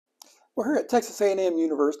We're here at Texas A&M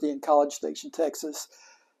University in College Station, Texas,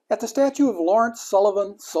 at the statue of Lawrence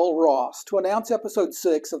Sullivan Sol Ross to announce Episode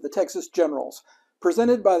 6 of the Texas Generals,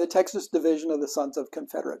 presented by the Texas Division of the Sons of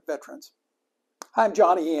Confederate Veterans. I'm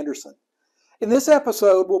Johnny Anderson. In this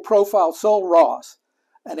episode, we'll profile Sol Ross,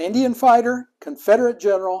 an Indian fighter, Confederate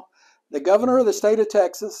general, the governor of the state of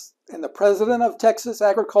Texas, and the president of Texas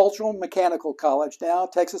Agricultural and Mechanical College, now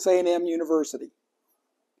Texas A&M University.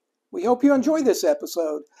 We hope you enjoy this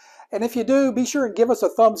episode, and if you do, be sure and give us a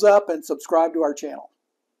thumbs up and subscribe to our channel.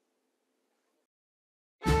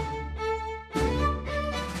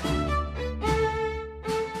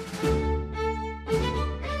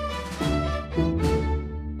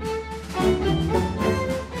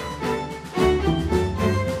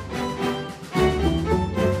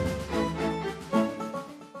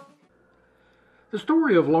 The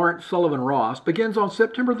story of Lawrence Sullivan Ross begins on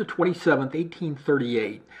September the 27th,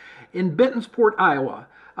 1838, in Bentonsport, Iowa,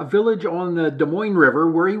 a village on the Des Moines River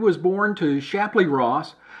where he was born to Shapley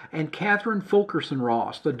Ross and Catherine Fulkerson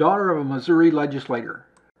Ross, the daughter of a Missouri legislator.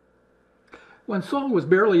 When Sol was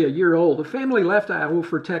barely a year old, the family left Iowa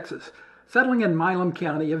for Texas, settling in Milam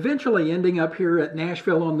County, eventually ending up here at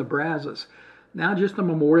Nashville on the Brazos, now just a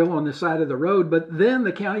memorial on the side of the road, but then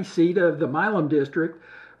the county seat of the Milam district,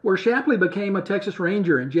 where Shapley became a Texas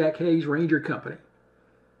Ranger in Jack Hayes' Ranger Company.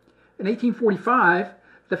 In 1845,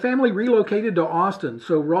 the family relocated to Austin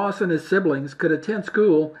so Ross and his siblings could attend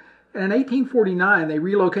school, and in 1849 they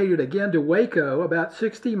relocated again to Waco, about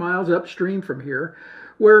 60 miles upstream from here,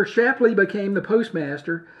 where Shapley became the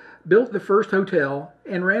postmaster, built the first hotel,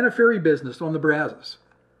 and ran a ferry business on the Brazos.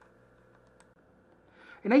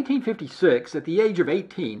 In 1856, at the age of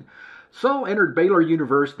 18, Sol entered Baylor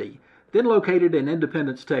University, then located in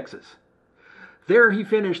Independence, Texas. There he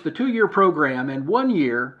finished the 2-year program in 1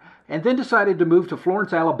 year and then decided to move to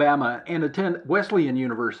Florence, Alabama and attend Wesleyan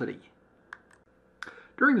University.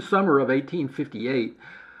 During the summer of 1858,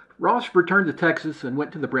 Ross returned to Texas and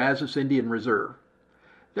went to the Brazos Indian Reserve.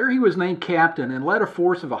 There he was named captain and led a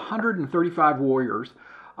force of 135 warriors,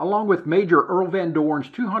 along with Major Earl Van Dorn's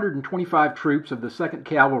 225 troops of the 2nd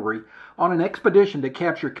Cavalry, on an expedition to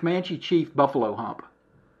capture Comanche chief Buffalo Hump.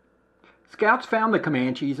 Scouts found the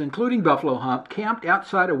Comanches, including Buffalo Hump, camped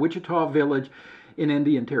outside a Wichita village in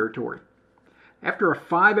Indian Territory. After a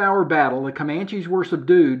 5-hour battle, the Comanches were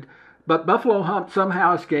subdued, but Buffalo Hump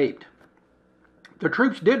somehow escaped. The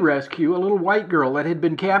troops did rescue a little white girl that had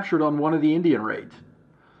been captured on one of the Indian raids.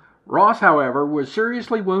 Ross, however, was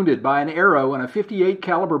seriously wounded by an arrow and a .58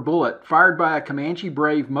 caliber bullet fired by a Comanche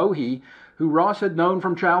brave Mohi, who Ross had known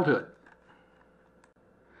from childhood.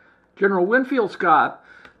 General Winfield Scott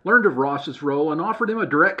learned of Ross's role and offered him a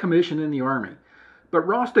direct commission in the Army, but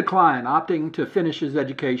Ross declined, opting to finish his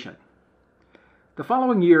education. The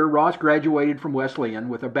following year, Ross graduated from Wesleyan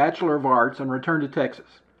with a Bachelor of Arts and returned to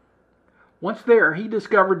Texas. Once there, he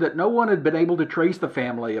discovered that no one had been able to trace the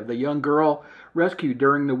family of the young girl rescued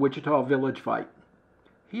during the Wichita Village fight.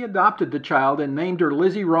 He adopted the child and named her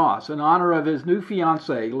Lizzie Ross in honor of his new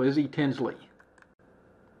fiancée, Lizzie Tinsley.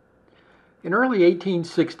 In early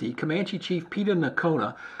 1860, Comanche Chief Peter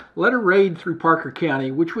Nakona led a raid through Parker County,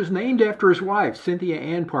 which was named after his wife, Cynthia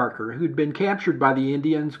Ann Parker, who'd been captured by the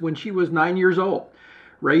Indians when she was 9 years old,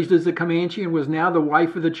 raised as a Comanche, and was now the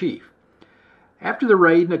wife of the chief. After the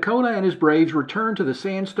raid, Nakona and his braves returned to the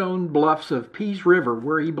sandstone bluffs of Peace River,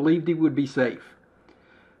 where he believed he would be safe.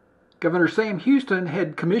 Governor Sam Houston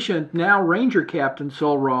had commissioned now Ranger Captain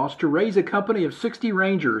Sol Ross to raise a company of 60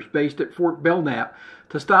 Rangers based at Fort Belknap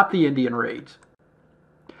to stop the Indian raids.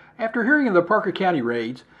 After hearing of the Parker County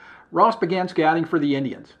raids, Ross began scouting for the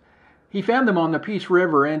Indians. He found them on the Peace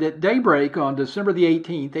River, and at daybreak on December the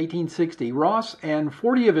 18th, 1860, Ross and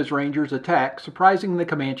 40 of his Rangers attacked, surprising the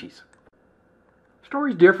Comanches.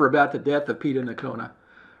 Stories differ about the death of Peter Nakona.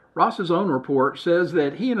 Ross's own report says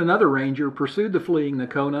that he and another ranger pursued the fleeing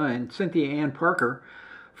Nakona and Cynthia Ann Parker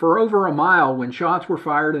for over a mile when shots were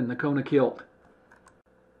fired and Nakona killed.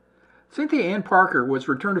 Cynthia Ann Parker was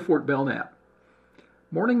returned to Fort Belknap.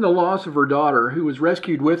 Mourning the loss of her daughter, who was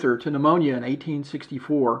rescued with her to pneumonia in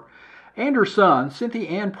 1864, and her son, Cynthia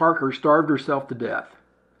Ann Parker starved herself to death.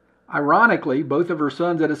 Ironically, both of her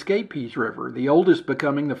sons had escaped Peace River, the oldest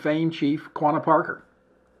becoming the famed chief Quanah Parker.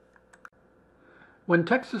 When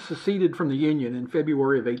Texas seceded from the Union in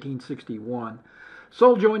February of 1861,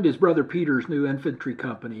 Sol joined his brother Peter's new infantry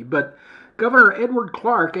company, but Governor Edward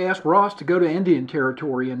Clark asked Ross to go to Indian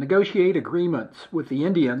Territory and negotiate agreements with the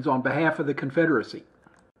Indians on behalf of the Confederacy.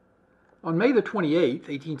 On May the 28th,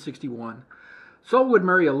 1861, Sol would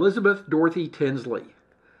marry Elizabeth Dorothy Tinsley.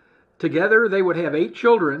 Together they would have 8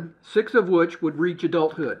 children, 6 of which would reach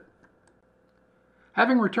adulthood.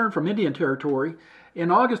 Having returned from Indian Territory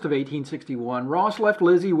in August of 1861, Ross left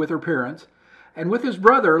Lizzie with her parents and with his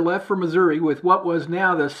brother left for Missouri with what was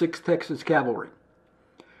now the 6th Texas Cavalry.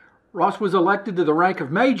 Ross was elected to the rank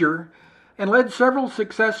of major and led several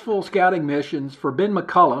successful scouting missions for Ben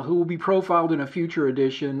McCullough, who will be profiled in a future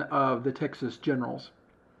edition of the Texas Generals.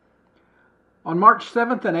 On March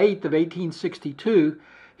 7th and 8th of 1862,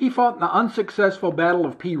 he fought in the unsuccessful Battle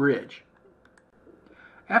of Pea Ridge,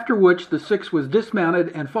 after which the 6th was dismounted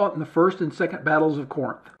and fought in the 1st and 2nd battles of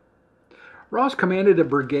Corinth. Ross commanded a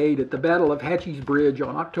brigade at the Battle of Hatchie's Bridge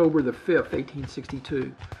on October the 5th,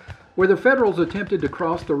 1862, where the Federals attempted to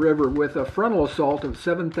cross the river with a frontal assault of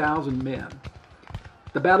 7,000 men.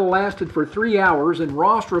 The battle lasted for 3 hours, and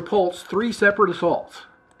Ross repulsed 3 separate assaults.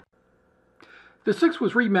 The 6th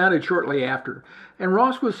was remounted shortly after, and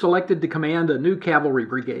Ross was selected to command a new cavalry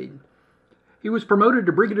brigade. He was promoted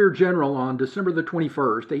to brigadier general on December the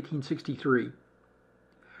 21st, 1863.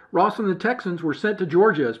 Ross and the Texans were sent to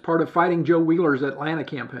Georgia as part of Fighting Joe Wheeler's Atlanta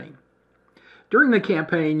campaign. During the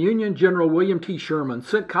campaign, Union General William T. Sherman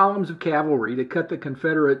sent columns of cavalry to cut the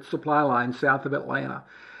Confederate supply lines south of Atlanta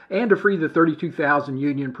and to free the 32,000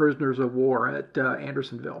 Union prisoners of war at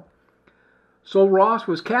Andersonville. So Ross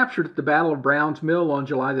was captured at the Battle of Brown's Mill on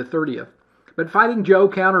July the 30th, but Fighting Joe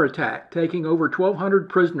counterattacked, taking over 1,200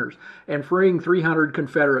 prisoners and freeing 300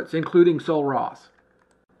 Confederates, including Sul Ross.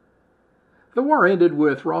 The war ended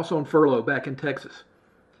with Ross on furlough back in Texas.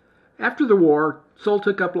 After the war, Sul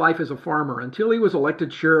took up life as a farmer until he was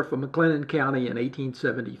elected sheriff of McLennan County in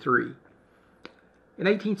 1873. In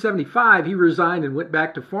 1875, he resigned and went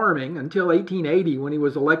back to farming until 1880 when he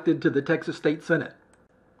was elected to the Texas State Senate.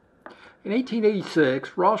 In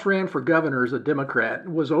 1886, Ross ran for governor as a Democrat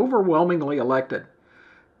and was overwhelmingly elected.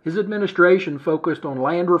 His administration focused on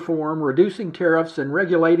land reform, reducing tariffs, and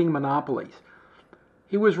regulating monopolies.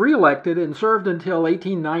 He was reelected and served until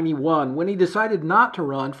 1891, when he decided not to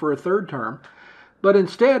run for a third term, but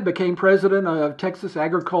instead became president of Texas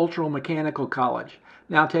Agricultural Mechanical College,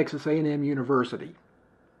 now Texas A&M University.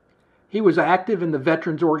 He was active in the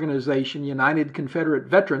veterans organization United Confederate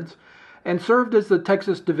Veterans and served as the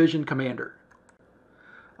Texas Division Commander.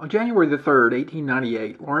 On January the 3rd,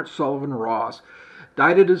 1898, Lawrence Sullivan Ross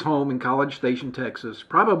died at his home in College Station, Texas,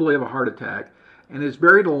 probably of a heart attack, and is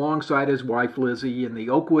buried alongside his wife Lizzie in the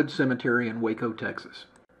Oakwood Cemetery in Waco, Texas.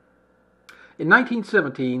 In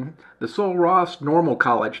 1917, the Sul Ross Normal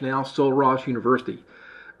College, now Sul Ross University,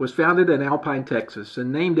 was founded in Alpine, Texas,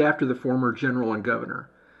 and named after the former general and governor.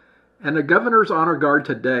 And the governor's honor guard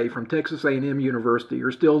today from Texas A&M University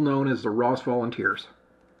are still known as the Ross Volunteers.